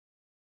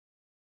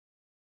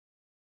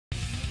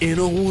In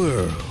a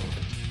world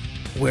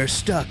where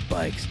stock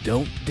bikes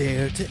don't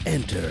dare to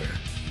enter,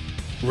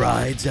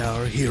 rides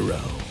our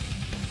hero,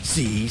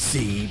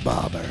 CC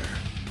Bobber.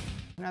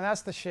 Now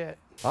that's the shit.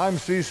 I'm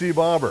CC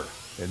Bobber,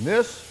 and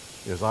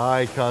this is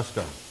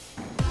iKuztom.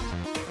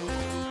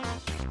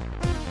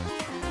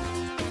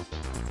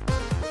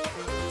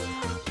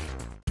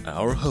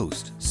 Our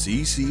host,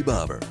 CC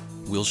Bobber,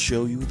 will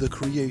show you the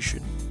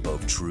creation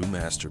of true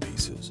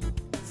masterpieces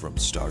from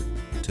start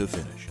to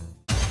finish.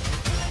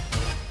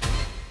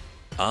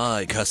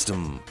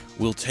 iKuztom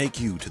will take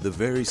you to the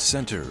very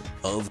center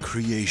of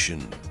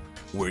creation,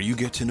 where you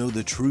get to know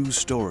the true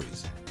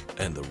stories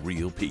and the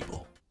real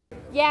people.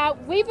 Yeah,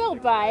 we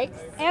build bikes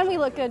and we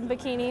look good in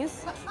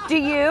bikinis. Do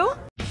you?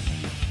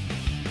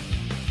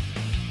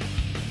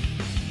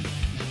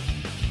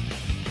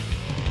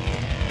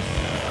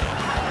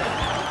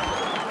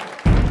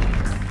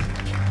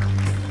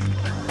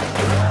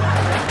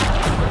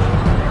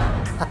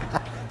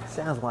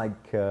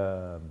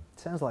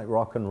 Sounds like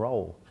rock and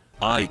roll.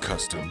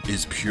 iKuztom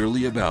is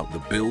purely about the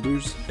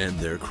builders and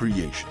their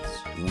creations.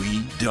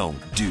 We don't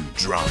do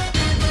drama.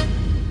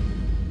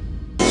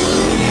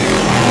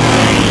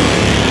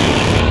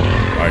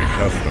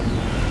 iKuztom,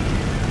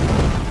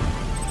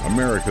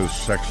 America's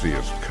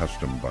sexiest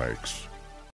custom bikes.